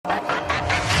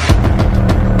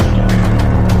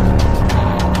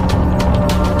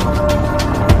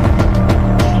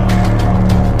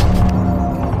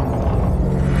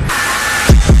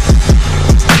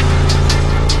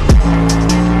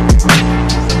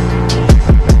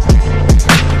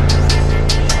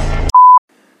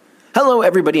Hello,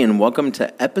 everybody, and welcome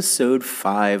to episode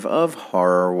 5 of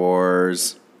Horror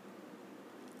Wars,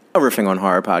 a riffing on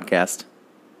horror podcast.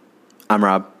 I'm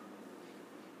Rob.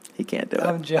 He can't do it.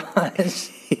 I'm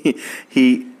Josh.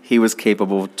 He was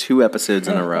capable of 2 episodes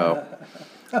in a row,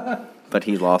 but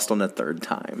he lost on the 3rd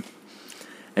time.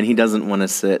 And he doesn't want to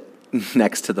sit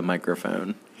next to the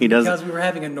microphone. He doesn't. Because we were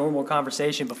having a normal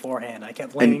conversation beforehand. I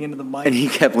kept leaning into the mic. And he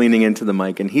kept leaning into the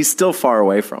mic, and he's still far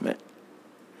away from it.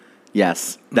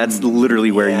 Yes, that's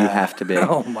literally where you have to be.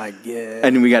 Oh, my God.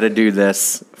 And we got to do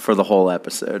this for the whole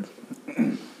episode.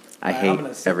 I hate I'm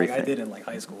gonna sit everything. like I did in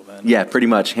high school then. Yeah, pretty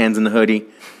much. Hands in the hoodie,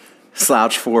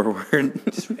 slouch forward.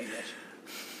 Just make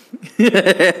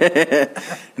that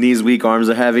shit. Knees weak, arms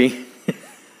are heavy.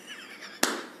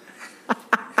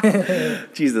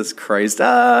 Jesus Christ.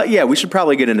 Yeah, we should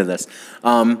probably get into this.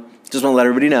 Just want to let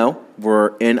everybody know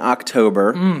we're in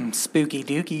October. Spooky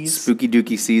dookies. Spooky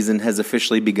Dookie season has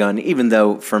officially begun, even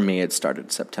though for me it started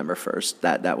September 1st.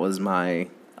 That was my...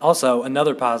 Also,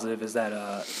 another positive is that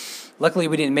luckily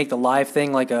we didn't make the live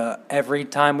thing like a every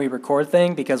time we record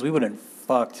thing because we would have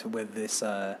fucked with this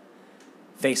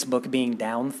Facebook being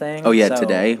down thing. Oh, yeah, so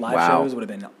today? Live Wow. shows would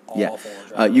have been Yeah.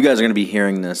 awful. You guys are going to be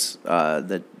hearing this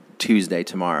the Tuesday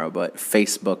tomorrow, but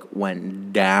Facebook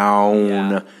went down.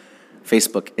 Yeah.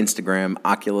 Facebook, Instagram,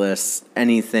 Oculus,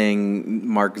 anything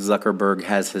Mark Zuckerberg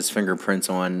has his fingerprints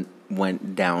on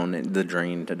went down the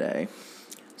drain today.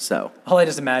 So. All I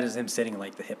just imagine is him sitting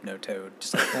like the Hypnotoad,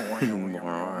 just like...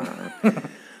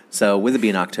 So with it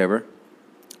being October,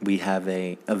 we have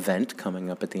a event coming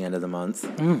up at the end of the month.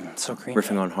 So creepy.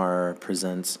 Riffing on Horror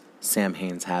presents Sam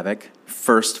Hain's Havoc,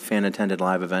 first fan-attended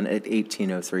live event at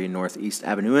 1803 Northeast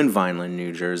Avenue in Vineland,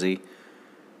 New Jersey.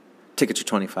 Tickets are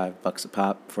 $25 a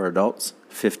pop for adults,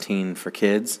 $15 for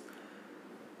kids.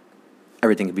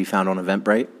 Everything can be found on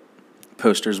Eventbrite.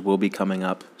 Posters will be coming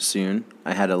up soon.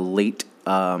 I had a late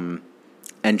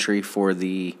entry for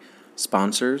the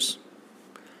sponsors,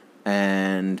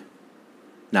 and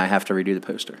now I have to redo the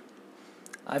poster.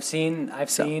 I've seen,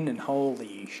 and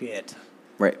holy shit.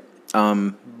 Right.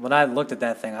 When I looked at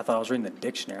that thing, I thought I was reading the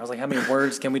dictionary. I was like, how many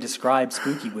words can we describe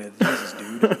spooky with? Jesus,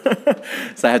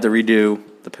 dude. So I had to redo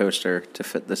the poster to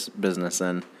fit this business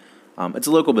in. It's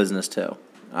a local business, too.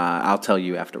 I'll tell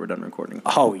you after we're done recording.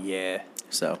 Oh, yeah.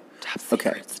 So, Top okay.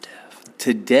 secret stuff.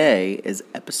 Today is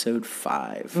episode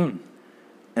 5,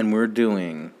 and we're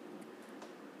doing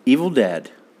Evil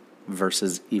Dead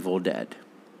versus Evil Dead.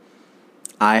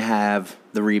 I have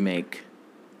the remake.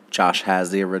 Josh has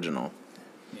the original.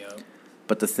 Yep.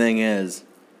 But the thing is,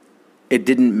 it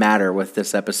didn't matter with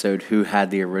this episode who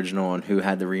had the original and who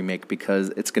had the remake because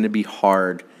it's going to be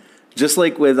hard. Just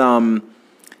like with The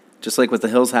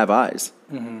Hills Have Eyes.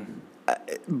 Mm-hmm.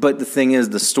 But the thing is,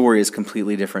 the story is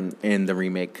completely different in the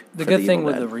remake. The good thing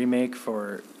with the remake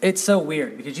it's so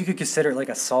weird because you could consider it like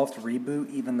a soft reboot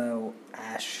even though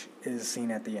Ash is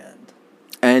seen at the end.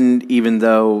 And even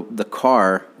though the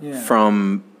car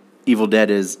from Evil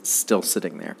Dead is still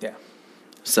sitting there. Yeah.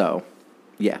 So,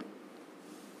 yeah.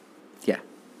 Yeah.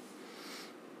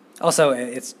 Also,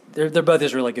 they're both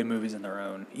just really good movies in their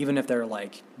own. Even if they're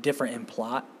like different in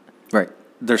plot. Right.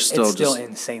 They're still it's still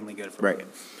insanely good for right.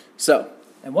 So.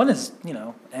 And one is,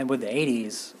 and with the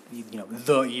 80s,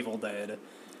 The Evil Dead.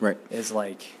 Right. Is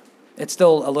like, it's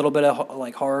still a little bit of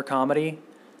like horror comedy,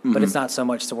 but it's not so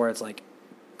much to where it's like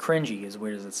cringy as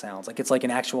weird as it sounds. Like it's like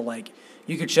an actual like,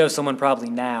 you could show someone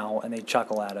probably now and they'd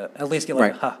chuckle at it. At least get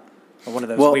like, or one of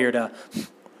those weird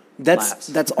laughs.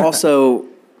 That's also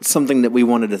something that we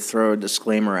wanted to throw a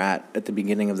disclaimer at the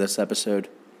beginning of this episode.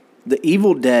 The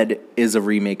Evil Dead is a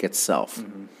remake itself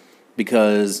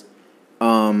because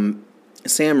Sam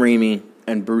Raimi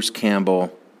and Bruce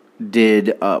Campbell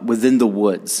did Within the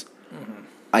Woods,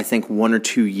 I think 1 or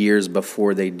 2 years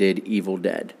before they did Evil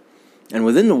Dead. And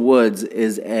Within the Woods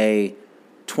is a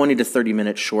 20 to 30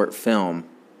 minute short film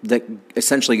that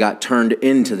essentially got turned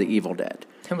into the Evil Dead.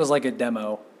 It was like a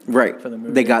demo. Right. For the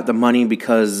movie. They got the money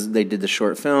because they did the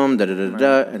short film,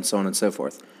 and so on and so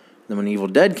forth. Then when Evil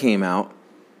Dead came out,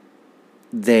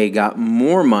 they got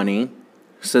more money,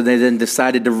 so they then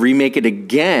decided to remake it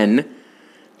again,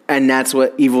 and that's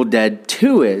what Evil Dead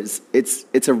 2 is.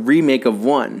 It's a remake of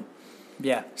 1.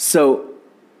 Yeah. So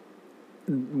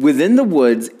Within the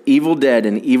Woods, Evil Dead,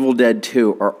 and Evil Dead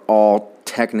 2 are all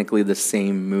technically the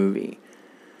same movie.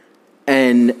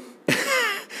 And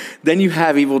then you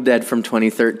have Evil Dead from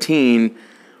 2013,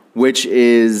 which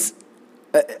is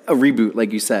a reboot,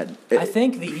 like you said. I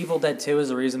think the Evil Dead 2 is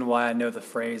the reason why I know the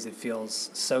phrase, it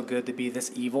feels so good to be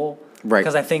this evil. Right.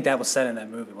 Because I think that was said in that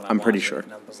movie when I watched pretty it, sure.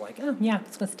 And I was like, oh, yeah,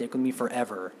 it's going to stick with me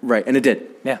forever. Right, and it did.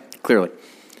 Yeah. Clearly.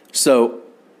 So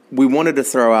we wanted to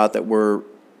throw out that we're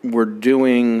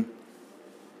doing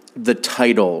the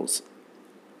titles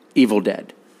Evil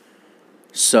Dead.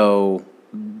 So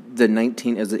the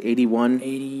 81?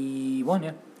 81,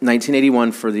 yeah.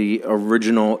 1981 for the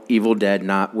original Evil Dead,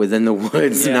 not Within the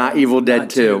Woods, Yeah, not Evil Dead not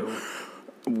 2, two.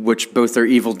 which both are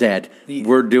Evil Dead.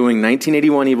 We're doing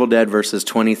 1981 Evil Dead versus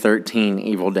 2013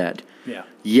 Evil Dead. Yeah.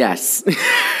 Yes,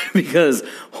 because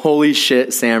holy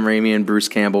shit, Sam Raimi and Bruce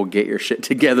Campbell, get your shit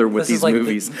together with these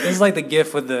movies. This is like the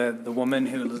gif with the woman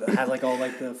who has like all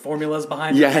like the formulas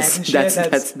behind her Yes, head and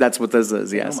shit. that's what this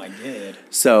is. Yes. Oh my god.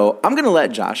 So I'm gonna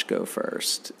let Josh go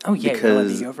first. Oh yeah, you're gonna let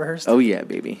me go first? Oh yeah,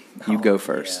 baby, you go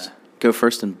first. Yeah. Go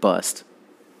first and bust.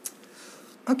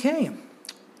 Okay.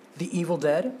 The Evil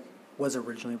Dead was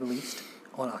originally released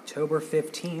on October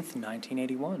 15th,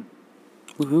 1981.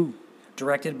 Woohoo!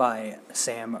 Directed by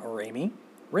Sam Raimi,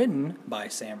 written by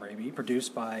Sam Raimi,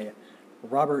 produced by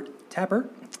Robert Tapert.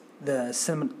 The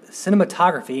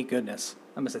cinematography, goodness,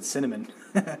 I almost said cinnamon,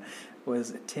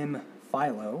 was Tim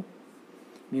Philo.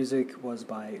 Music was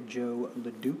by Joe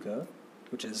LaDuca,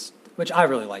 which I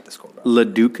really like the score by.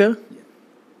 LaDuca?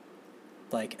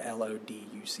 Like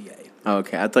LODUCA. Oh,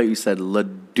 okay, I thought you said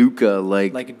LaDuca,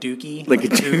 Like a dookie? like a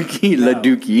dookie, No.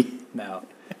 LaDuki. No.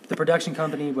 The production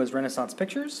company was Renaissance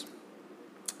Pictures.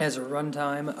 Has a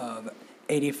runtime of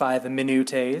 85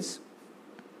 minutes.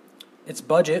 Its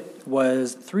budget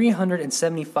was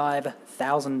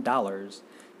 $375,000.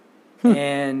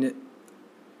 And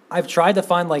I've tried to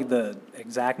find like the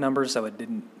exact numbers so it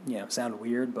didn't, sound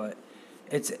weird, but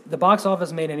the box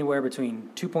office made anywhere between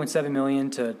 2.7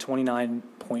 million to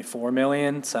 29.4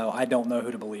 million, so I don't know who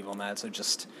to believe on that. So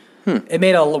just it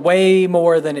made way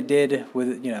more than it did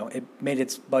with, it made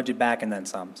its budget back and then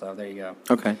some. So there you go.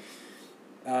 Okay.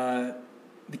 The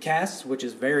cast, which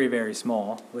is very, very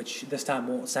small, which this time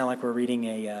won't sound like we're reading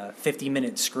a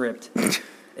 50-minute script,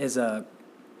 is the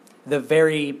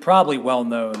very probably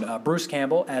well-known Bruce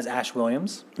Campbell as Ash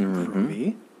Williams.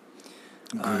 Groovy.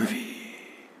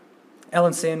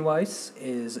 Ellen Sandweiss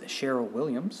is Cheryl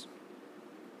Williams.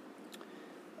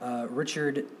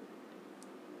 Richard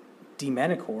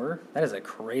DeManicore, that is a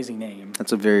crazy name,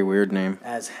 That's a very weird name.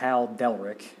 as Hal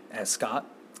Delrick as Scott.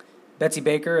 Betsy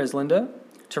Baker as Linda.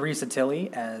 Teresa Tilley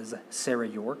as Sarah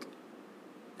York,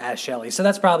 as Shelley. So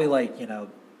that's probably like,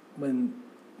 when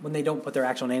they don't put their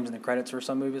actual names in the credits for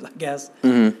some movies, I guess.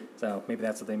 Mm-hmm. So maybe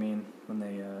that's what they mean when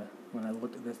I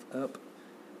looked at this up.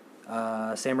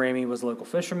 Sam Raimi was a local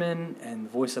fisherman and the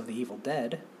voice of the Evil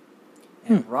Dead.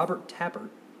 And Robert Tapert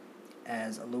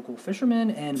as a local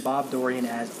fisherman and Bob Dorian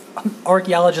as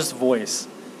archaeologist's voice.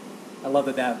 I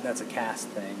love that's a cast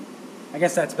thing. I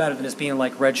guess that's better than just being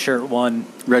like Red Shirt 1.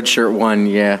 Red Shirt 1,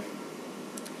 yeah.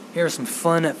 Here are some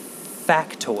fun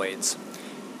factoids.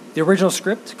 The original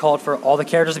script called for all the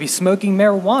characters to be smoking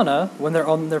marijuana when they're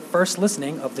on their first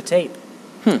listening of the tape.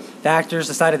 The actors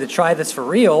decided to try this for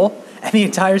real, and the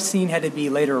entire scene had to be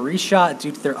later reshot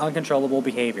due to their uncontrollable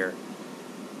behavior.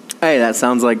 Hey, that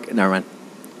sounds like... Never mind.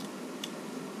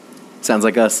 Sounds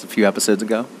like us a few episodes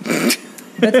ago.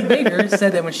 Betsy Baker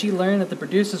said that when she learned that the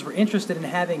producers were interested in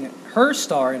having her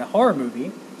star in a horror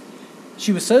movie,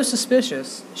 she was so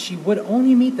suspicious she would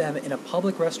only meet them in a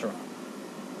public restaurant.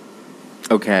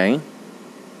 Okay.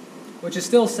 Which is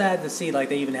still sad to see, like,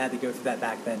 they even had to go through that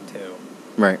back then, too.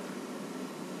 Right.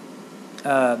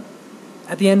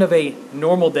 At the end of a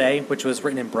normal day, which was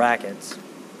written in brackets,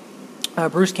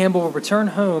 Bruce Campbell would return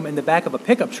home in the back of a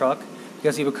pickup truck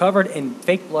because he was covered in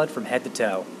fake blood from head to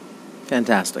toe.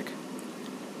 Fantastic.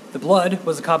 The blood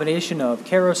was a combination of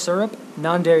Caro syrup,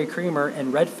 non-dairy creamer,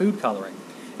 and red food coloring.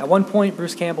 At one point,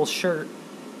 Bruce Campbell's shirt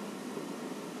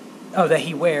that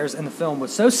he wears in the film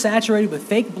was so saturated with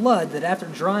fake blood that after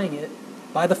drying it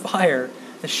by the fire,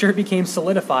 the shirt became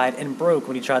solidified and broke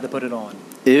when he tried to put it on.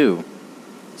 Ew.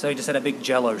 So he just had a big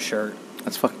Jell-O shirt.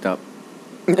 That's fucked up.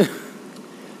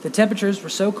 The temperatures were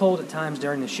so cold at times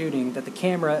during the shooting that the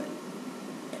camera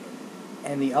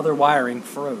and the other wiring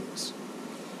froze.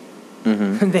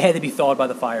 They had to be thawed by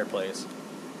the fireplace.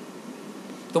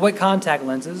 The white contact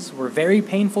lenses were very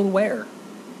painful to wear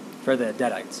for the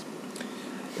Deadites.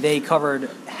 They covered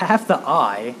half the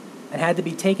eye and had to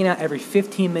be taken out every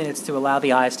 15 minutes to allow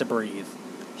the eyes to breathe.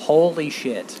 Holy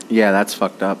shit. Yeah, that's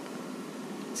fucked up.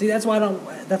 See, that's why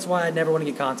I never want to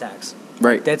get contacts.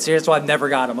 Right. Dead serious, that's why I've never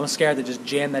got them. I'm scared to just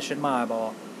jam that shit in my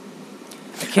eyeball.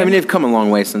 I mean, they've come a long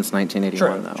way since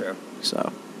 1981, though. True.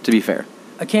 So, to be fair.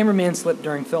 A cameraman slipped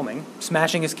during filming,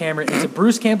 smashing his camera into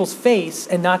Bruce Campbell's face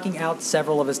and knocking out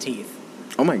several of his teeth.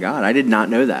 Oh my god, I did not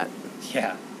know that.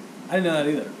 Yeah. I didn't know that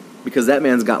either. Because that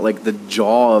man's got, like, the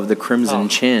jaw of the Crimson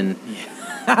Chin.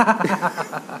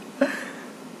 Yeah.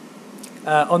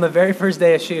 On the very first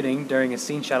day of shooting, during a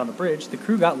scene shot on the bridge, the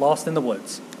crew got lost in the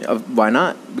woods. Why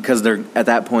not? Because they're at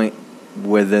that point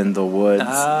within the woods. They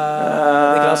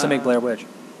could also make Blair Witch.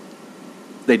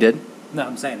 They did? No,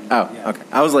 I'm saying. Oh, yeah. okay.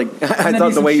 I was like, I they thought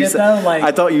do the way some you shit, said. though, like-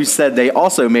 I thought you said they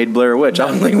also made Blair Witch.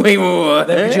 I was like, wait, what?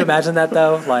 Could you imagine that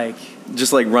though? Like,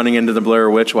 Just like running into the Blair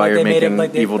Witch while like you're they made it, making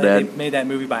like they, Evil like Dead. They made that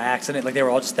movie by accident. Like they were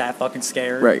all just that fucking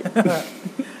scared. Right.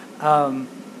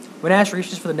 When Ash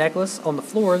reaches for the necklace on the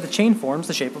floor, the chain forms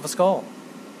the shape of a skull.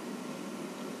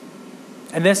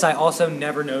 And this I also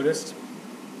never noticed.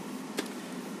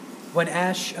 When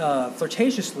Ash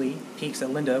flirtatiously peeks at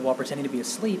Linda while pretending to be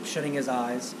asleep, shutting his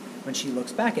eyes when she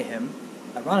looks back at him,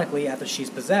 ironically, after she's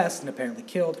possessed and apparently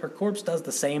killed, her corpse does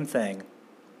the same thing.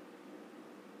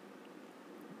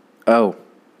 Oh.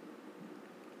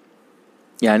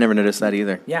 Yeah, I never noticed that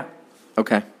either. Yeah.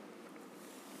 Okay.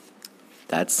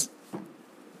 That's...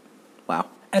 Wow.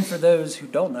 And for those who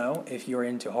don't know, if you're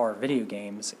into horror video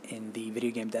games, in the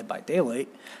video game Dead by Daylight,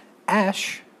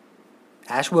 Ash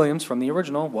Williams from the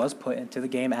original was put into the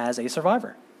game as a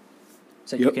survivor.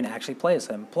 So you Yep. can actually play as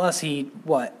him. Plus they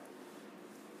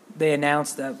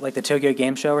announced that, like the Tokyo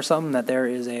Game Show or something, that there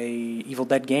is a Evil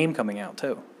Dead game coming out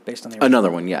too, based on the original.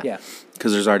 Another one, yeah. Yeah.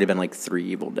 Because there's already been like 3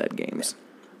 Evil Dead games.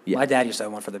 Yeah. My dad used to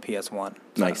have one for the PS1. So.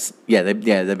 Nice. Yeah,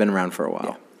 they've been around for a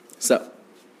while. Yeah. So,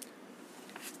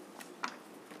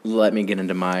 let me get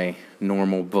into my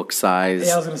normal book size.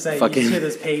 Yeah, I was going to say, fucking... you hear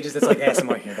those pages, it's like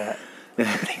ASMR, hear that?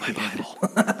 Opening my Bible.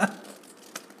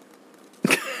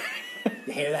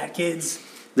 You hear that, kids?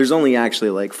 There's only actually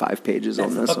like 5 pages That's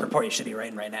on the this book one. report you should be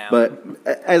writing right now. But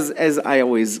as I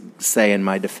always say in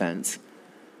my defense,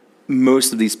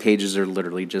 most of these pages are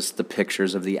literally just the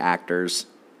pictures of the actors.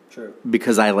 True.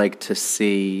 Because I like to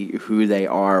see who they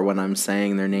are when I'm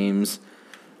saying their names.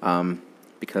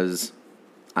 Because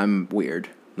I'm weird.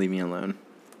 Leave me alone.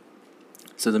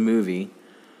 So the movie,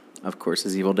 of course,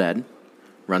 is Evil Dead.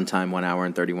 Runtime 1 hour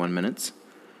and 31 minutes.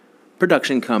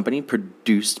 Production company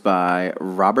produced by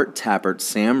Robert Tappert,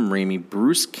 Sam Raimi,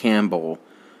 Bruce Campbell.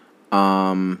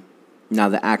 Now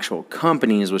the actual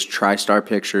companies was TriStar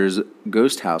Pictures,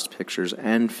 Ghost House Pictures,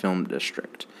 and Film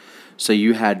District. So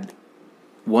you had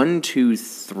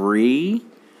 3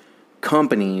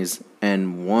 companies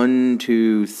and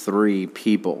 3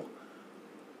 people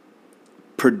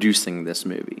producing this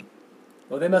movie.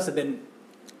 Well, they must have been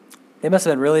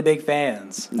really big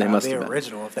fans They of must the have been.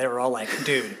 original. If they were all like,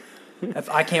 dude, if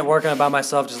I can't work on it by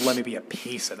myself, just let me be a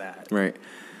piece of that. Right.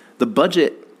 The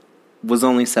budget was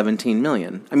only $17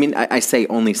 million. I mean, I say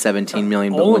only $17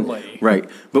 million, but Only. right.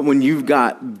 But when you've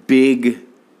got big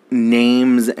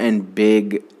names and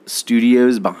big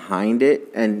studios behind it,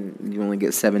 and you only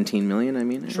get $17 million, I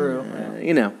mean, True.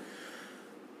 you know,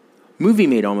 movie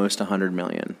made almost $100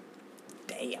 million.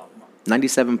 Damn.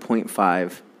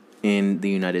 97.5 in the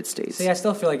United States. See, I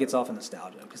still feel like it's off of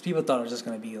nostalgia because people thought it was just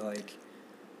going to be like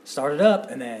started up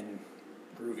and then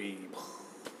groovy.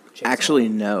 chase Actually,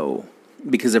 on. no,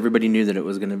 because everybody knew that it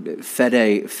was going to be.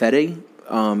 Fede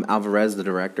Alvarez, the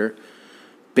director,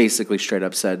 basically straight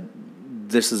up said,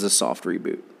 "This is a soft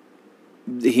reboot."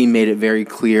 He made it very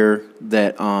clear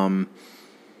that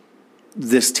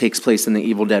this takes place in the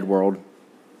Evil Dead world,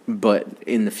 but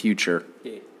in the future.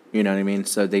 Yeah. You know what I mean?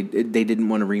 So they didn't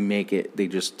want to remake it. They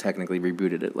just technically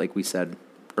rebooted it, like we said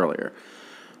earlier.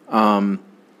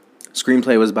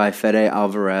 Screenplay was by Fede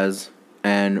Alvarez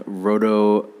and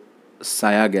Rodo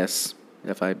Sayagues.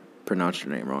 If I pronounced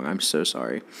your name wrong, I'm so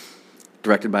sorry.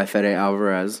 Directed by Fede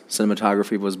Alvarez.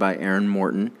 Cinematography was by Aaron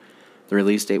Morton. The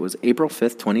release date was April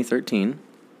 5th, 2013.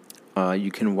 You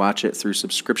can watch it through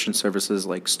subscription services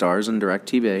like Starz and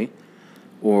DirecTV,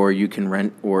 or you can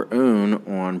rent or own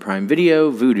on Prime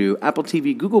Video, Vudu, Apple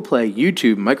TV, Google Play,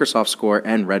 YouTube, Microsoft Score,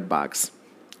 and Redbox.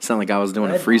 Sound like I was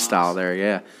doing a Redbox. freestyle there,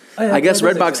 yeah. Oh, yeah, I guess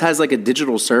that does Redbox exist. has like a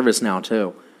digital service now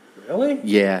too. Really?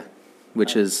 Yeah,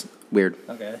 which is weird.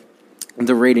 Okay.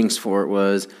 The ratings for it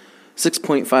was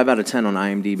 6.5 out of 10 on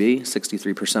IMDb,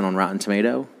 63% on Rotten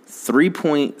Tomato,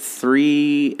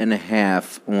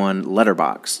 3.3.5 on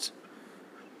Letterboxd.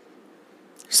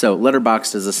 So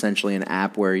Letterboxd is essentially an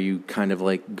app where you kind of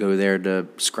like go there to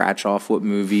scratch off what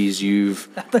movies you've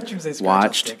I thought you were saying scratch off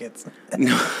watched. tickets.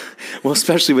 Well,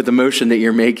 especially with the motion that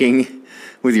you're making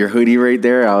with your hoodie right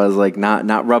there, I was like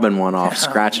not rubbing one off,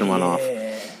 scratching one off. Yeah.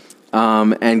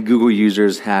 And Google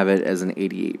users have it as an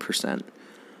 88%.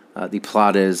 The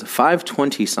plot is 5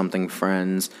 20-something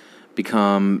friends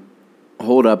become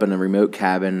holed up in a remote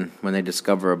cabin when they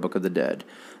discover a Book of the Dead.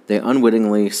 They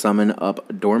unwittingly summon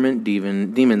up dormant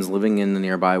demons living in the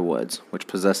nearby woods, which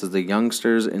possesses the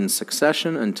youngsters in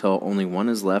succession until only one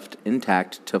is left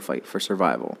intact to fight for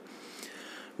survival.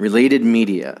 Related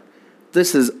media.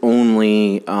 This is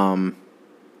only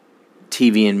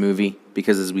TV and movie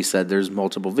because, as we said, there's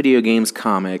multiple video games,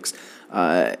 comics,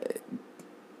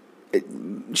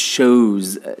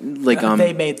 shows.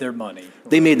 They made their money.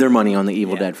 They made their money on the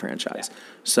Evil Dead franchise. Yeah.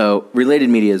 So,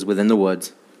 related media is Within the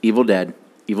Woods, Evil Dead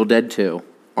 2,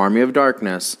 Army of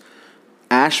Darkness,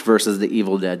 Ash versus the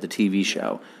Evil Dead, the TV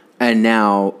show, and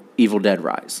now Evil Dead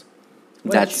Rise.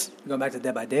 Which, going back to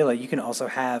Dead by Daylight, you can also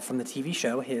have from the TV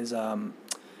show his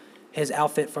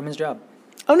outfit from his job.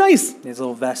 Oh, nice. His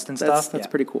little vest and stuff. That's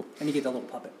pretty cool. And you get the little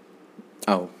puppet.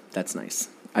 Oh, that's nice.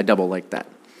 I double like that.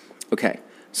 Okay,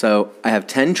 so I have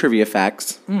 10 trivia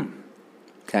facts.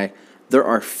 Okay, there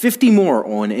are 50 more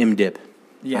on IMDb.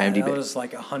 Yeah, IMDb. that was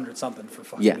like 100 something for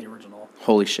fucking the original.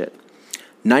 Holy shit.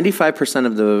 95%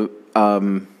 of the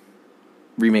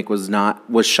remake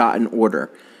was shot in order.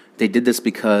 They did this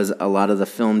because a lot of the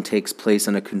film takes place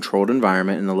in a controlled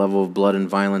environment, and the level of blood and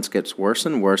violence gets worse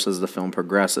and worse as the film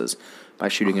progresses. By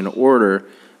shooting in order,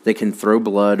 they can throw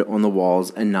blood on the walls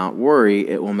and not worry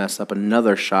it will mess up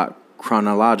another shot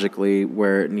chronologically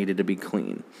where it needed to be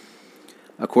clean.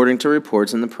 According to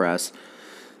reports in the press,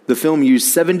 the film used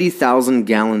 70,000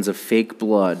 gallons of fake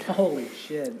blood. Holy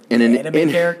shit.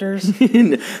 Anime characters?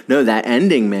 No, that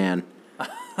ending, man.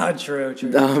 True.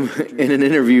 In an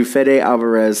interview, Fede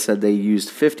Alvarez said they used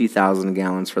 50,000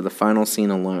 gallons for the final scene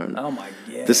alone. Oh, my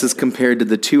God. This is compared to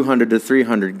the 200 to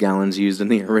 300 gallons used in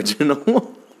the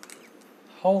original.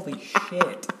 Holy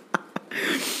shit.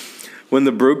 When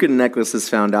the broken necklace is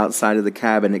found outside of the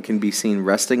cabin, it can be seen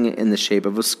resting in the shape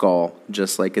of a skull,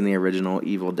 just like in the original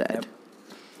Evil Dead.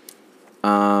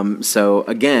 Yep. So,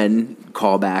 again,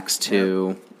 callbacks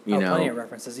to... plenty of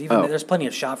references. There's plenty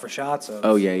of shot for shots of.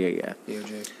 Oh, yeah.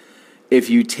 DOJ. If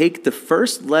you take the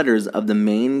first letters of the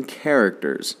main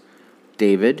characters,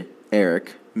 David,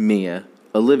 Eric, Mia,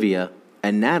 Olivia,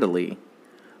 and Natalie,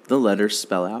 the letters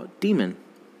spell out demon.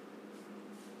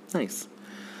 Nice.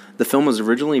 The film was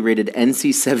originally rated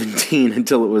NC-17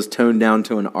 until it was toned down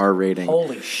to an R rating.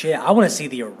 Holy shit. I want to see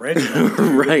the original.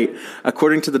 Right.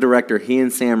 According to the director, he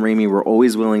and Sam Raimi were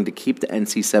always willing to keep the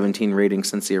NC-17 rating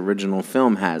since the original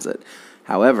film has it.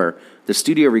 However, the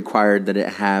studio required that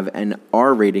it have an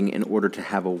R rating in order to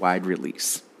have a wide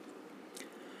release.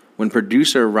 When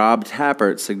producer Rob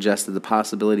Tapert suggested the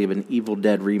possibility of an Evil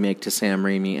Dead remake to Sam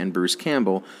Raimi and Bruce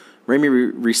Campbell,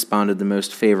 Raimi responded the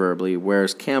most favorably,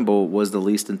 whereas Campbell was the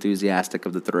least enthusiastic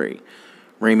of the three.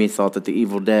 Raimi thought that The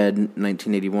Evil Dead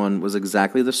 1981 was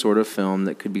exactly the sort of film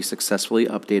that could be successfully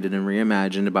updated and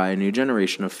reimagined by a new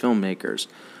generation of filmmakers,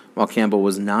 while Campbell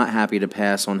was not happy to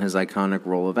pass on his iconic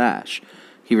role of Ash.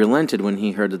 He relented when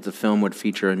he heard that the film would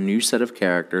feature a new set of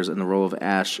characters and the role of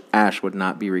Ash would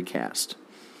not be recast.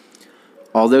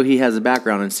 Although he has a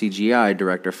background in CGI,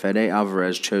 director Fede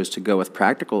Alvarez chose to go with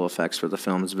practical effects for the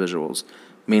film's visuals,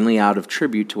 mainly out of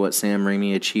tribute to what Sam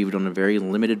Raimi achieved on a very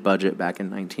limited budget back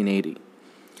in 1980.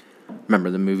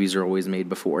 Remember, the movies are always made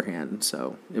beforehand,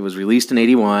 so it was released in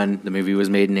 81, the movie was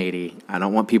made in 80. I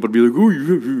don't want people to be like, oh,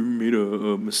 you made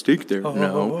a mistake there.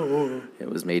 No, it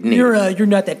was made in 80. You're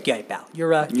not that guy, pal.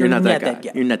 You're not that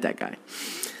guy. You're not that guy.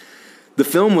 The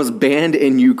film was banned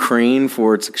in Ukraine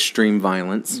for its extreme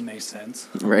violence. Makes sense.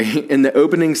 Right? In the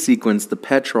opening sequence, the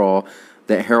petrol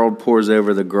that Harold pours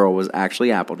over the girl was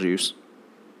actually apple juice.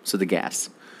 So the gas.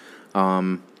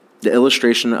 The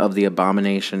illustration of the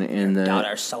abomination in the... God,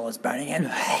 our soul is burning in.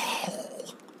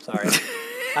 Sorry.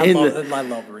 I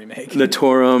love the remake. The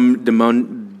Torum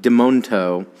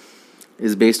Demonto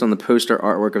is based on the poster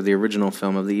artwork of the original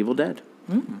film of The Evil Dead.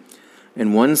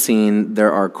 In one scene,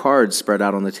 there are cards spread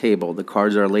out on the table. The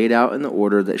cards are laid out in the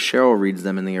order that Cheryl reads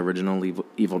them in the original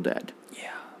Evil Dead.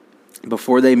 Yeah.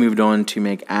 Before they moved on to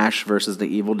make Ash versus the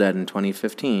Evil Dead in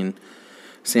 2015,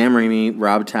 Sam Raimi,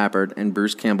 Rob Tapert, and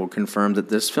Bruce Campbell confirmed that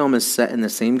this film is set in the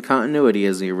same continuity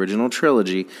as the original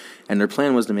trilogy, and their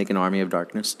plan was to make an Army of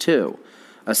Darkness 2,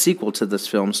 a sequel to this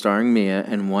film starring Mia,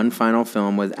 and one final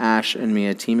film with Ash and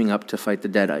Mia teaming up to fight the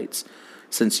Deadites.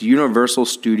 Since Universal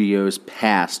Studios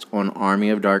passed on Army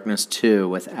of Darkness 2,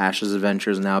 with Ash's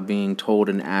adventures now being told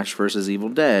in Ash vs. Evil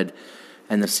Dead,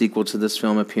 and the sequel to this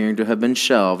film appearing to have been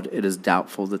shelved, it is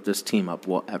doubtful that this team-up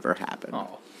will ever happen.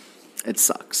 Oh. It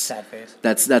sucks. Sad face.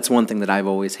 That's one thing that I've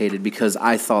always hated, because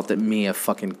I thought that Mia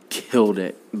fucking killed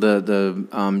it.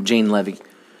 The Jane Levy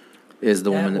is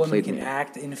the woman that played Mia. That woman can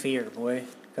act in fear, boy.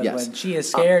 Because Yes. when she is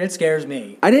scared, it scares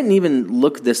me. I didn't even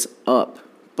look this up,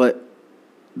 but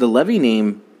the Levy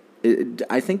name,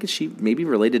 I think she may be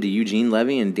related to Eugene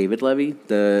Levy and David Levy.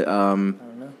 The I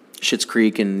don't know. Schitt's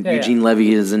Creek, and Eugene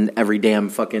Levy is in every damn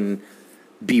fucking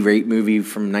B-rate movie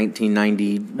from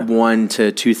 1991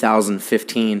 to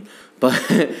 2015.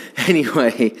 But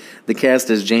anyway, the cast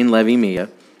is Jane Levy, Mia,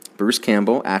 Bruce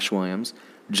Campbell, Ash Williams,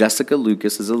 Jessica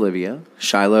Lucas as Olivia,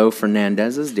 Shiloh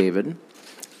Fernandez as David.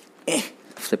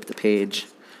 Flip the page.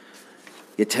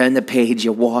 You turn the page,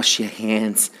 you wash your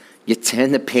hands. You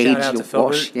turn the page, you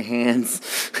wash your hands.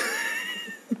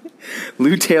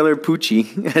 Lou Taylor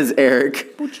Pucci as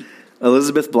Eric. Pucci.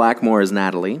 Elizabeth Blackmore as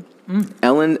Natalie.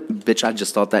 Ellen, bitch, I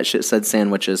just thought that shit said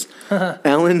sandwiches.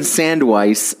 Ellen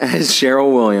Sandweiss as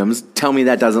Cheryl Williams. Tell me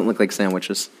that doesn't look like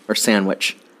sandwiches or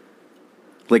sandwich.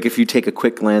 Like if you take a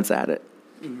quick glance at it.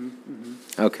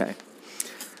 Okay.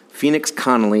 Phoenix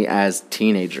Connolly as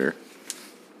teenager.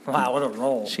 Wow, what a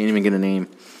role. She didn't even get a name.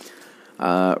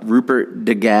 Rupert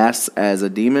Degas as a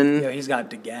demon. Yeah, he's got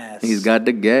Degas. He's got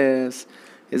Degas.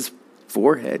 His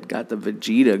forehead got the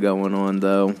Vegeta going on,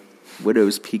 though.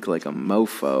 Widow's Peak like a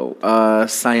mofo.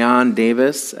 Cyan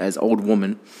Davis as Old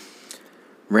Woman.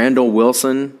 Randall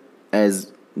Wilson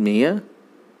as Mia.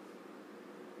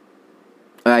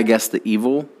 I guess the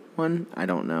evil one? I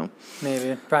don't know.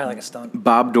 Maybe. Probably like a stunt.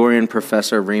 Bob Dorian,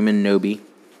 Professor Raymond Noby.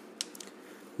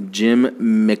 Jim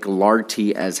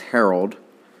McLarty as Harold.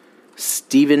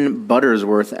 Stephen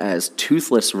Buttersworth as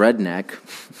Toothless Redneck.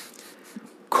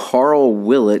 Carl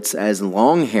Willits as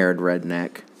Long-Haired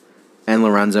Redneck. And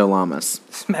Lorenzo Lamas.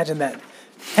 Just imagine that.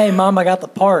 Hey, Mom, I got the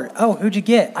part. Oh, who'd you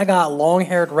get? I got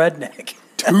Long-Haired Redneck.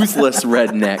 Toothless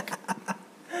Redneck.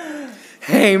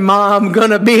 Hey, Mom,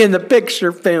 gonna be in the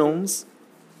picture films.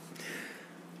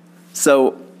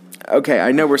 So, okay,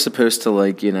 I know we're supposed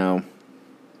to,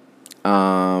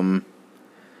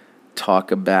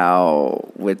 talk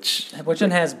about which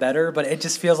one has better, but it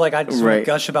just feels like I just want to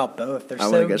gush about both. They're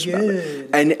so good.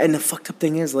 And the fucked up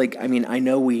thing is, I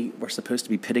know we're supposed to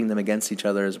be pitting them against each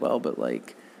other as well, but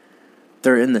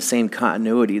they're in the same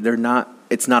continuity. They're not.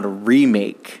 It's not a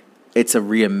remake. It's a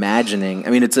reimagining. I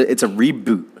mean, it's a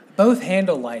reboot. Both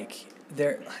handle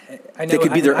they're. I know they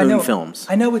could be their own films.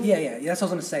 I know. Yeah. That's what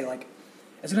I was gonna say.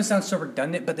 It's gonna sound so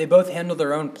redundant, but they both handle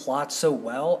their own plots so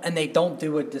well, and they don't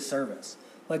do a disservice.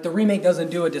 The remake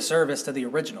doesn't do a disservice to the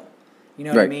original. You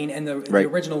know what I mean? And the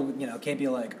original, can't be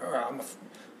like,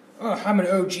 I'm an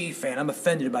OG fan. I'm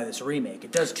offended by this remake.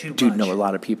 It does too much. Dude, no, a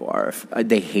lot of people are.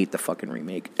 They hate the fucking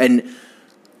remake. And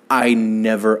I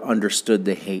never understood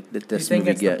the hate that this movie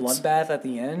gets. You think it's the bloodbath at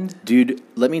the end? Dude,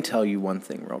 let me tell you one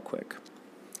thing real quick.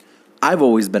 I've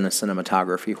always been a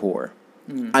cinematography whore.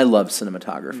 I love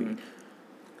cinematography.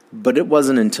 But it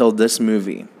wasn't until this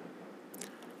movie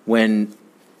when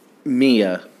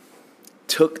Mia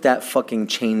took that fucking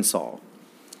chainsaw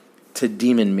to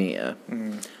Demon Mia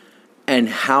and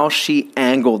how she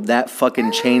angled that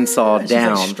fucking chainsaw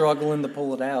down. She's struggling to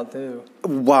pull it out, too.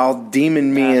 While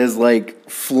Demon Mia is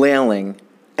flailing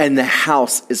and the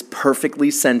house is perfectly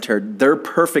centered. They're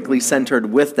perfectly centered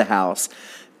with the house.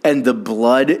 And the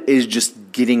blood is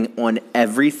just getting on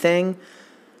everything.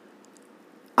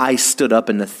 I stood up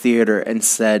in the theater and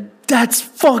said, "That's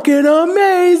fucking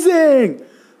amazing!"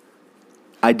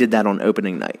 I did that on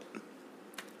opening night.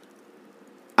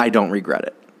 I don't regret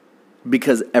it.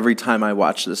 Because every time I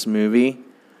watch this movie,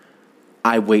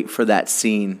 I wait for that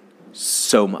scene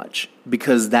so much.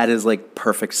 Because that is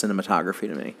perfect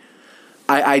cinematography to me.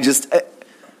 I just...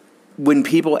 When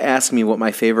people ask me what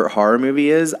my favorite horror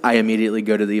movie is, I immediately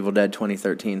go to The Evil Dead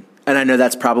 2013. And I know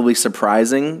that's probably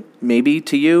surprising, maybe,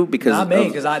 to you. Because not me,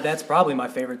 because that's probably my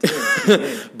favorite,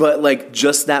 too. But,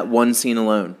 just that one scene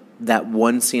alone. That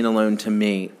one scene alone to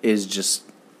me is just,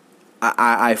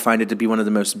 I find it to be one of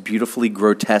the most beautifully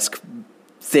grotesque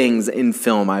things in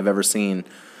film I've ever seen.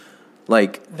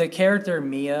 The character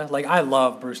Mia, I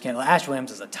love Bruce Campbell. Ash Williams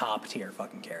is a top tier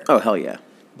fucking character. Oh, hell yeah.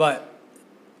 But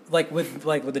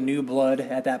with the New Blood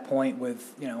at that point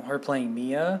with, her playing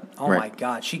Mia, my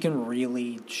God, she can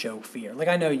really show fear.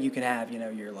 I know you can have,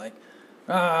 you're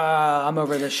I'm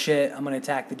over this shit, I'm going to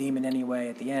attack the demon anyway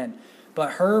at the end.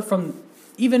 But her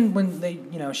even when they,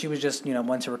 she was just,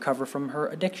 wanted to recover from her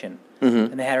addiction,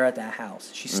 and they had her at that house,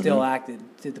 she still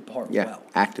did the part well.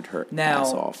 Acted her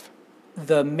ass off.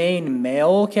 The main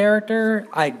male character,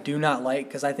 I do not like,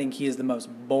 because I think he is the most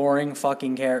boring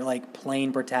fucking character,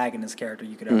 plain protagonist character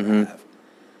you could ever have.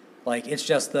 It's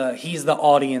just he's the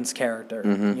audience character,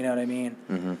 you know what I mean?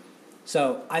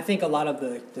 So I think a lot of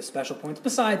the special points,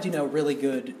 besides, really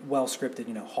good,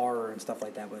 well-scripted, horror and stuff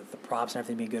like that, with the props and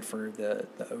everything being good for the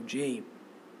OG,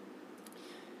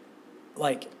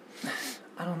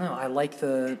 I don't know, I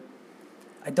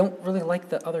don't really like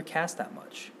the other cast that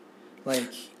much.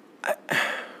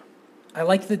 I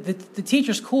like the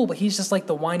teacher's cool, but he's just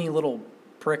the whiny little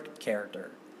prick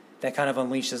character that kind of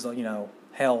unleashes,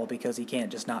 hell because he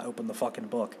can't just not open the fucking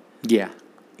book. Yeah.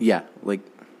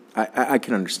 I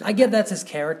can understand. I get that's his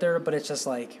character, but it's just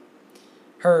like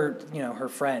her, her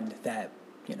friend that,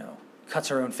 cuts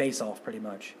her own face off pretty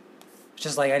much. It's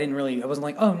just like I wasn't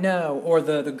like, oh no, or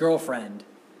the girlfriend,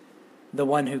 the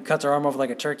one who cuts her arm off like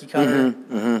a turkey cutter.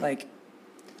 Like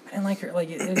I didn't like her. Like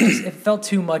it felt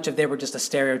too much if they were just a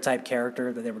stereotype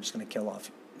character that they were just going to kill off,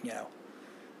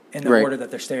 in the order that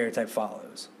their stereotype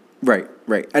follows. Right.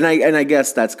 And I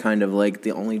guess that's kind of like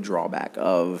the only drawback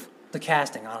of the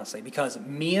casting, honestly, because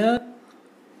Mia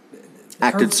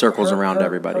acted circles around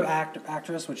everybody. Her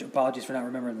actress, which apologies for not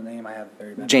remembering the name, I have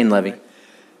very bad. Jane Levy.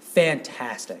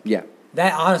 Fantastic. Yeah.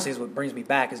 That honestly is what brings me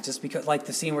back, is just because, like,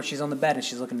 the scene where she's on the bed and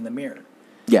she's looking in the mirror.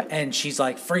 Yeah. And she's,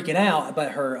 like, freaking out,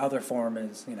 but her other form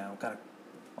is, kind of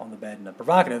on the bed in a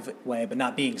provocative way, but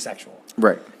not being sexual.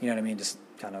 Right. You know what I mean? Just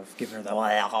kind of giving her the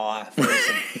face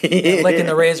and licking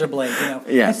the razor blade,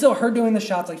 Yeah. And still her doing the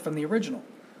shots, like, from the original.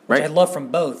 Which I love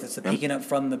from both. It's the peeking up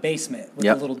from the basement with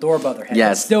the little door above their head.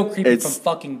 Yes. It's still creepy from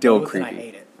fucking both, creepy. and I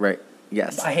hate it. Right.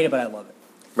 Yes. I hate it, but I love it.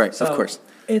 Right, So of course.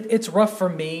 It's rough for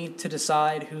me to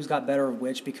decide who's got better of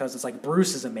which, because it's like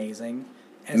Bruce is amazing.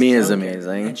 Mia's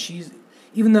amazing. And she's,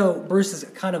 even though Bruce is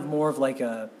kind of more of like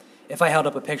if I held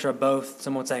up a picture of both,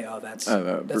 someone would say, oh, that's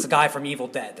a guy from Evil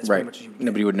Dead. That's pretty much what you would get.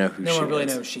 Nobody would know who she is. No one really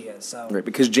knows who she is. So. Right,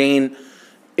 because Jane,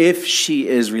 if she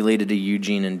is related to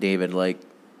Eugene and David, like,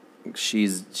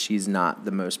 she's not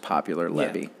the most popular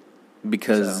Levy,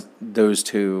 because those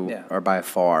two are by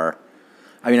far.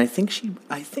 I mean, I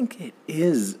think it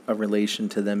is a relation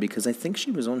to them, because I think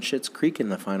she was on Schitt's Creek in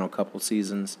the final couple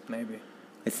seasons. Maybe.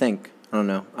 I don't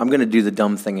know. I'm going to do the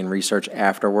dumb thing and research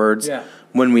afterwards. Yeah.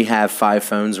 When we have 5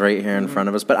 phones right here in front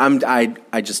of us. But I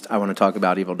want to talk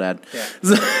about Evil Dead.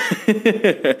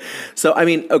 Yeah. So I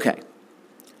mean, okay.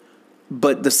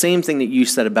 But the same thing that you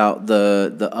said about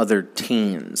the other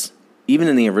teens, even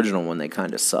in the original one, they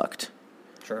kind of sucked.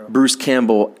 True. Bruce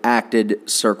Campbell acted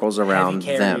circles around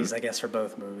Heavy them. carries, I guess, for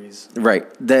both movies. Right.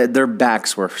 Their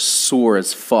backs were sore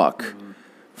as fuck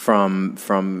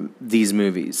from these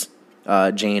movies.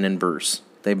 Jane and Bruce.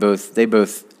 They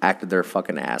both acted their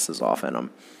fucking asses off in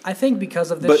them. I think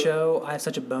because of this show, I have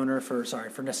such a boner for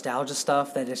nostalgia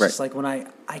stuff that it's just like when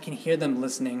I can hear them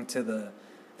listening to the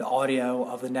audio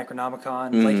of the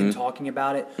Necronomicon, like and talking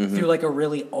about it through like a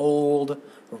really old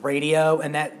radio,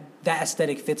 and that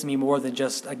aesthetic fits me more than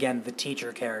just, again, the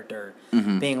teacher character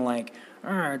being like,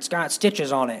 it's got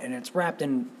stitches on it and it's wrapped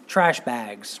in trash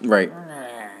bags. Right.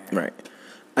 Right.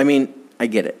 I mean, I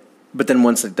get it. But then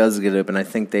once it does get open, I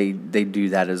think they do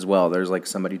that as well. There's like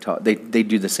somebody they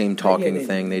do the same talking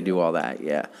thing. They do all that,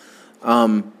 yeah.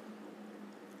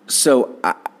 So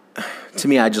to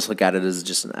me, I just look at it as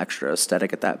just an extra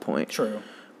aesthetic at that point. True.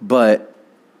 But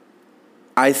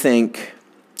I think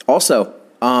also,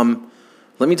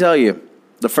 let me tell you,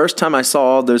 the first time I saw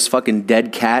all those fucking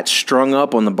dead cats strung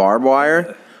up on the barbed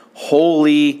wire,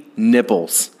 holy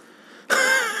nipples.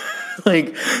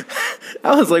 Like,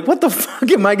 I was like, what the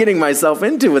fuck am I getting myself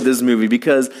into with this movie?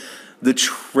 Because the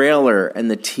trailer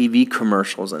and the TV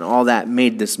commercials and all that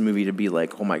made this movie to be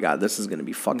like, oh my God, this is going to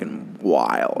be fucking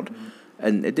wild.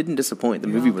 And it didn't disappoint. The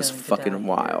movie was fucking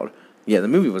wild. Yeah, the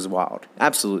movie was wild.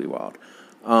 Absolutely wild.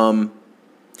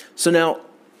 So now,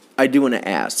 I do want to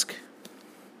ask,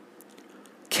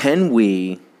 can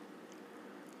we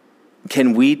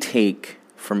take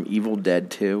from Evil Dead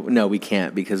 2? No, we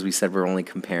can't, because we said we're only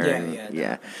comparing.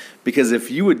 Yeah. Because if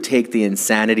you would take the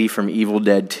insanity from Evil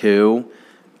Dead 2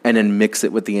 and then mix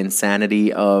it with the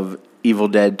insanity of Evil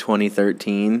Dead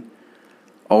 2013,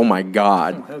 oh my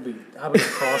God. I would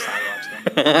cross-eyed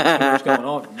watch them. What's going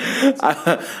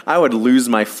on? I would lose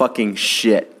my fucking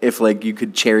shit if, like, you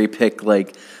could cherry pick,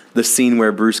 like, the scene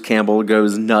where Bruce Campbell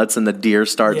goes nuts and the deer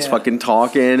starts fucking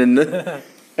talking and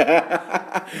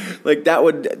like, that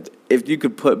would, if you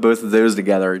could put both of those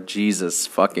together, Jesus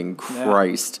fucking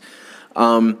Christ.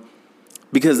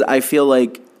 Because I feel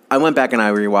like I went back and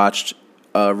I rewatched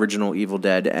original Evil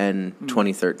Dead and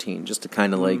 2013 just to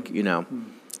kind of like,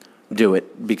 do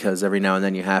it, because every now and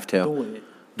then you have to.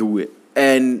 Do it.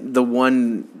 And the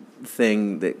one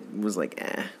thing that was like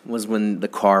was when the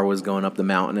car was going up the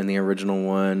mountain in the original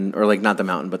one, or like not the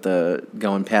mountain, but the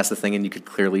going past the thing, and you could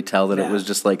clearly tell that it was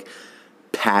just like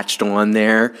patched on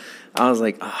there. I was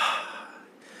like,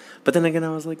 but then again, I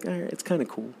was like, all right, it's kind of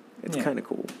cool. It's kind of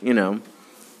cool,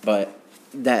 But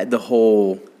that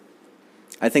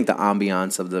I think the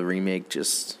ambiance of the remake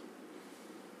just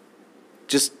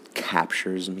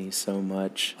captures me so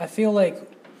much. I feel like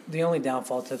the only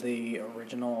downfall to the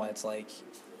original, it's like,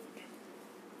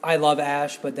 I love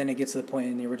Ash, but then it gets to the point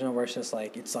in the original where it's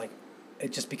like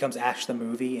it just becomes Ash the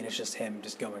movie, and it's just him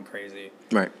just going crazy.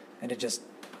 Right. And it just,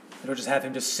 It'll just have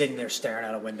him just sitting there staring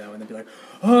out a window, and then be like,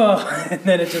 oh, and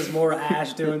then it's just more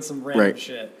Ash doing some random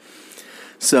shit.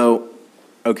 So,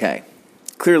 okay,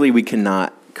 clearly we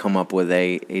cannot come up with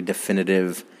a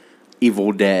definitive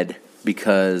Evil Dead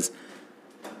because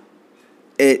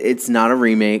it's not a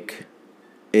remake.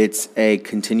 It's a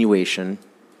continuation,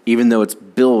 even though it's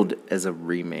billed as a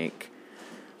remake.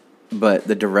 But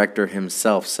the director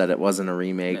himself said it wasn't a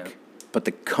remake. No. But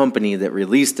the company that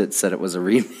released it said it was a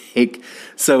remake.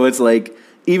 So it's like,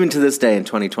 even to this day in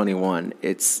 2021,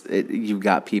 you've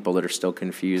got people that are still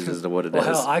confused as to what it is. Well,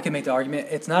 hell, I can make the argument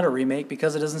it's not a remake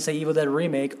because it doesn't say Evil Dead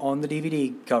Remake on the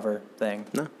DVD cover thing.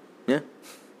 No. Yeah.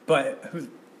 But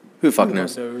who fuck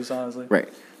knows? Honestly. Right.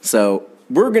 So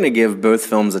we're going to give both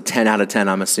films a 10 out of 10,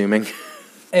 I'm assuming.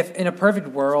 If in a perfect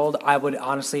world, I would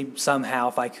honestly somehow,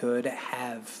 if I could,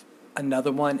 have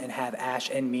another one and have Ash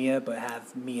and Mia, but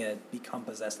have Mia become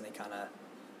possessed and they kind of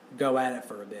go at it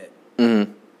for a bit.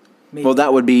 Mm-hmm. Maybe. Well,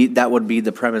 that would be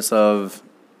the premise of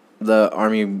the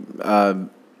Army.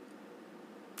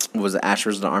 Was it Ash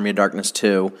vs. the Army of Darkness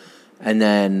 2, and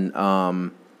then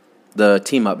the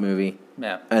team up movie.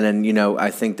 Yeah. And then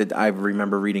I think that I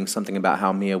remember reading something about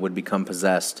how Mia would become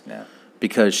possessed. Yeah.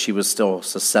 Because she was still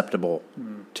susceptible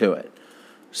to it.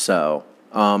 So,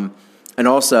 and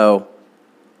also,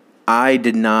 I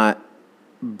did not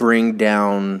bring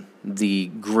down the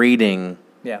grading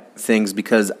things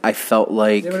because I felt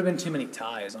like there would have been too many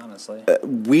ties, honestly.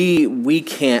 We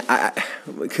can't,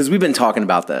 because we've been talking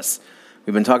about this.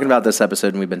 We've been talking about this episode,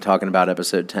 and we've been talking about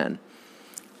episode 10.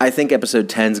 I think episode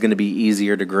 10 is going to be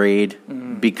easier to grade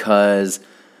because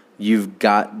you've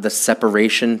got the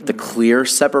separation, the clear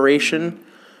separation,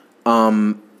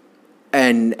 and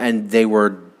they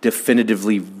were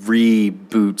definitively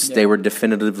reboots. Yeah. They were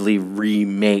definitively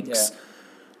remakes.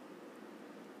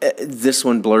 Yeah. This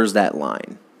one blurs that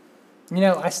line.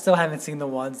 I still haven't seen the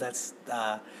ones that's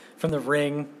from The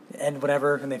Ring and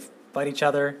whatever, and they fight each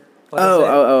other.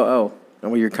 Oh.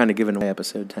 Well, you're kind of giving away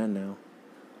episode 10 now.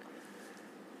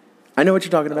 I know what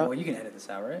you're talking about. Well, you can edit this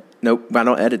out, right? Nope, I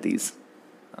don't edit these.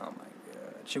 Oh, my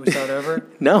God. Should we start over?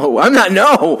 No, I'm not.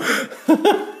 No.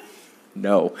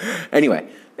 No. Anyway,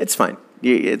 it's fine.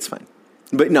 Yeah, it's fine.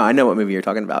 But no, I know what movie you're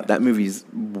talking about. That movie's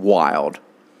wild.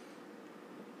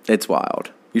 It's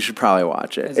wild. You should probably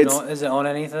watch it. Is it on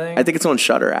anything? I think it's on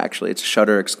Shudder, actually. It's a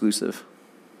Shudder exclusive.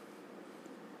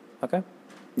 Okay.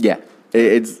 Yeah.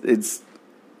 It's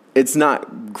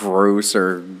not gross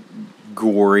or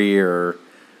gory or...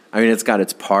 I mean, it's got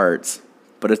its parts,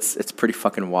 but it's pretty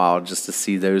fucking wild just to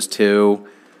see those two.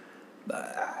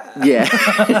 Yeah.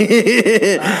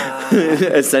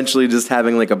 Essentially just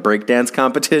having like a breakdance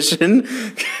competition.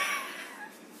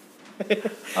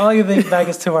 All I can think back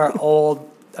is to our old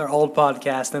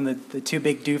podcast and the two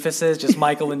big doofuses, just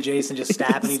Michael and Jason just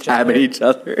stabbing each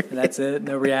other. And that's it.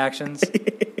 No reactions.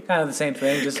 Kind of the same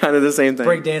thing. Just kind of the same thing.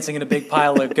 Breakdancing in a big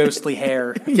pile of ghostly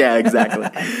hair. Yeah, exactly.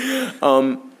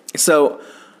 So...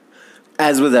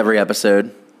 As with every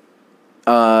episode,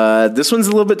 this one's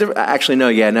a little bit different. Actually,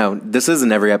 no, this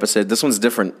isn't every episode. This one's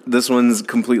different. This one's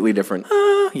completely different.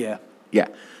 Yeah. Yeah.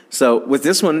 So with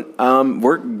this one,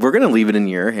 we're gonna leave it in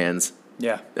your hands.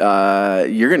 Yeah.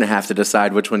 You're gonna have to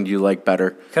decide which one you like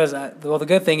better. Because the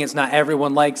good thing is not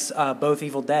everyone likes both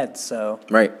Evil Dead. So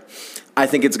right. I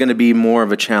think it's gonna be more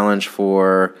of a challenge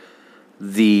for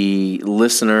the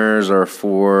listeners or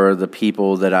for the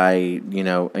people that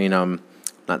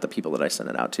not the people that I send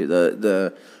it out to,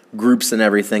 the groups and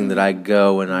everything that I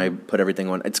go and I put everything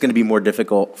on. It's going to be more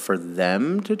difficult for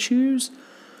them to choose.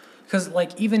 Because,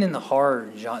 even in the horror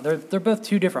genre, they're both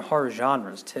two different horror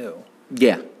genres, too.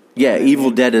 Yeah. Yeah,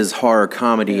 Evil Dead is horror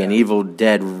comedy, and Evil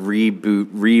Dead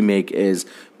remake is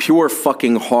pure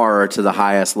fucking horror to the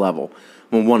highest level.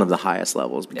 Well, one of the highest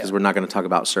levels, because we're not going to talk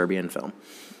about Serbian film.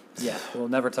 Yeah, we'll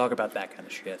never talk about that kind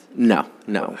of shit. No.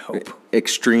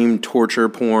 Extreme torture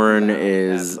porn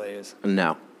is...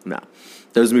 No.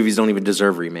 Those movies don't even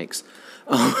deserve remakes.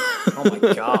 Oh, my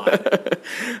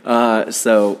God.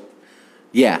 So,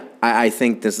 yeah, I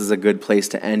think this is a good place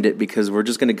to end it because we're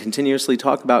just going to continuously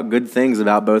talk about good things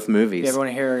about both movies. If you ever want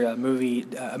to hear a movie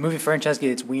franchise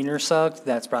get its wiener sucked,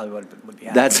 that's probably what would be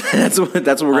happening. That's what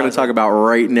we're going to talk about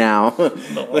right now.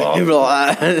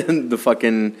 The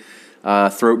fucking...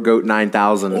 Throat Goat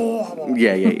 9000.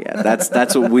 Yeah.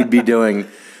 That's what we'd be doing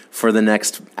for the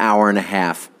next hour and a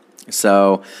half.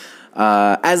 So,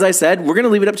 as I said, we're going to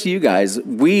leave it up to you guys.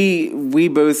 We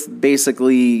both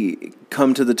basically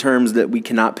come to the terms that we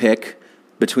cannot pick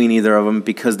between either of them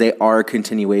because they are a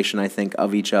continuation, I think,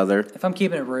 of each other. If I'm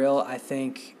keeping it real, I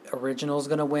think original's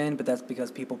going to win, but that's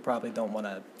because people probably don't want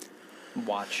to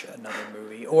watch another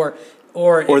movie. Or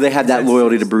Or they had that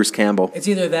loyalty to Bruce Campbell. It's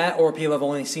either that or people have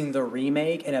only seen the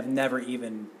remake and have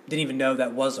didn't even know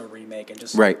that was a remake and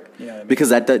just right. You know what I mean? Because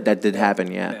that did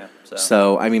happen, yeah.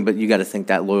 So I mean, but you got to think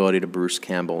that loyalty to Bruce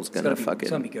Campbell is gonna fucking.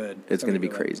 It's gonna be good. It's gonna be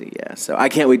crazy, yeah. So I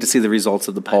can't wait to see the results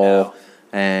of the poll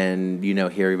and hear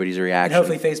everybody's reaction. And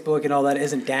hopefully Facebook and all that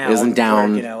isn't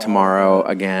down. Tomorrow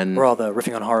again. Where all the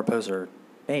riffing on horror posts are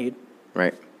made.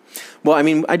 Right. Well, I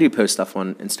mean, I do post stuff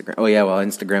on Instagram. Oh yeah, well,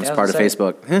 Instagram's part of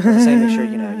Facebook. Make sure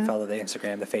you follow the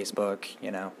Instagram, the Facebook,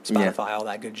 Spotify, all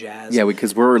that good jazz. Yeah,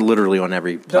 because we're literally on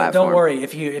every platform. Don't worry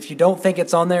if you don't think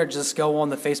it's on there, just go on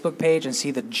the Facebook page and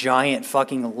see the giant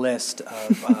fucking list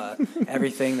of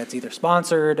everything that's either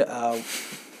sponsored,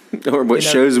 or what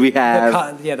shows we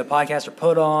have. The podcasts are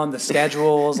put on, the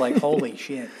schedules. Like holy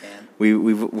shit, man.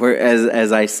 We're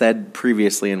as I said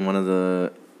previously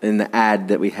in in the ad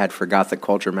that we had for Gothic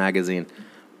Culture magazine,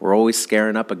 we're always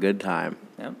scaring up a good time.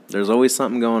 Yep. There's always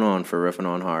something going on for Riffing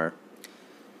on Horror.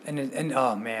 And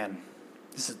oh man,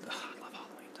 I love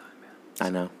Halloween time,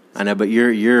 man. I know, but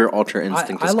your Ultra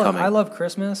Instinct is coming. I love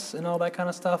Christmas and all that kind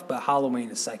of stuff, but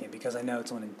Halloween is second because I know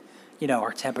it's when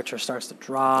our temperature starts to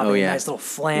drop. Oh yeah, nice little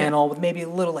flannel with maybe a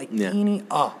little teeny.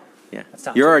 Oh yeah,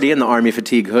 you're already in the army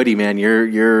fatigue hoodie, man.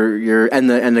 You're and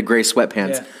the gray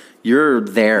sweatpants. Yeah. You're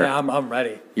there. Yeah, I'm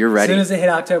ready. You're ready. As soon as it hit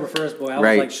October 1st, boy, I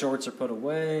was like, shorts are put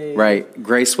away. Right.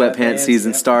 Gray sweatpants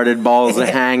season started. Balls are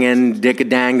hanging. Dick a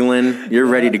dangling. You're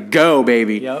ready to go,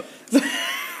 baby. Yep.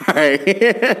 All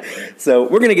right. So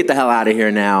we're going to get the hell out of here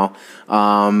now.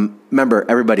 Remember,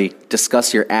 everybody,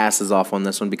 discuss your asses off on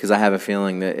this one because I have a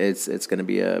feeling that it's going to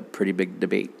be a pretty big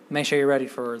debate. Make sure you're ready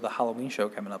for the Halloween show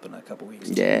coming up in a couple weeks.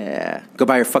 Yeah. Go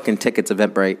buy your fucking tickets,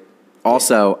 Eventbrite.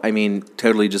 Also, I mean,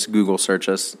 totally just Google search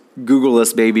us. Google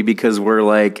us, baby, because we're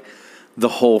like the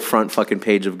whole front fucking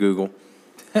page of Google.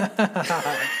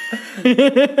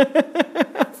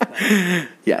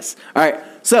 Yes. All right.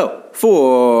 So,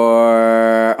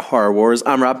 for Horror Wars,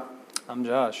 I'm Rob. I'm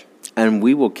Josh. And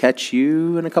we will catch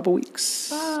you in a couple weeks.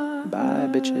 Bye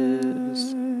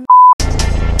bitches.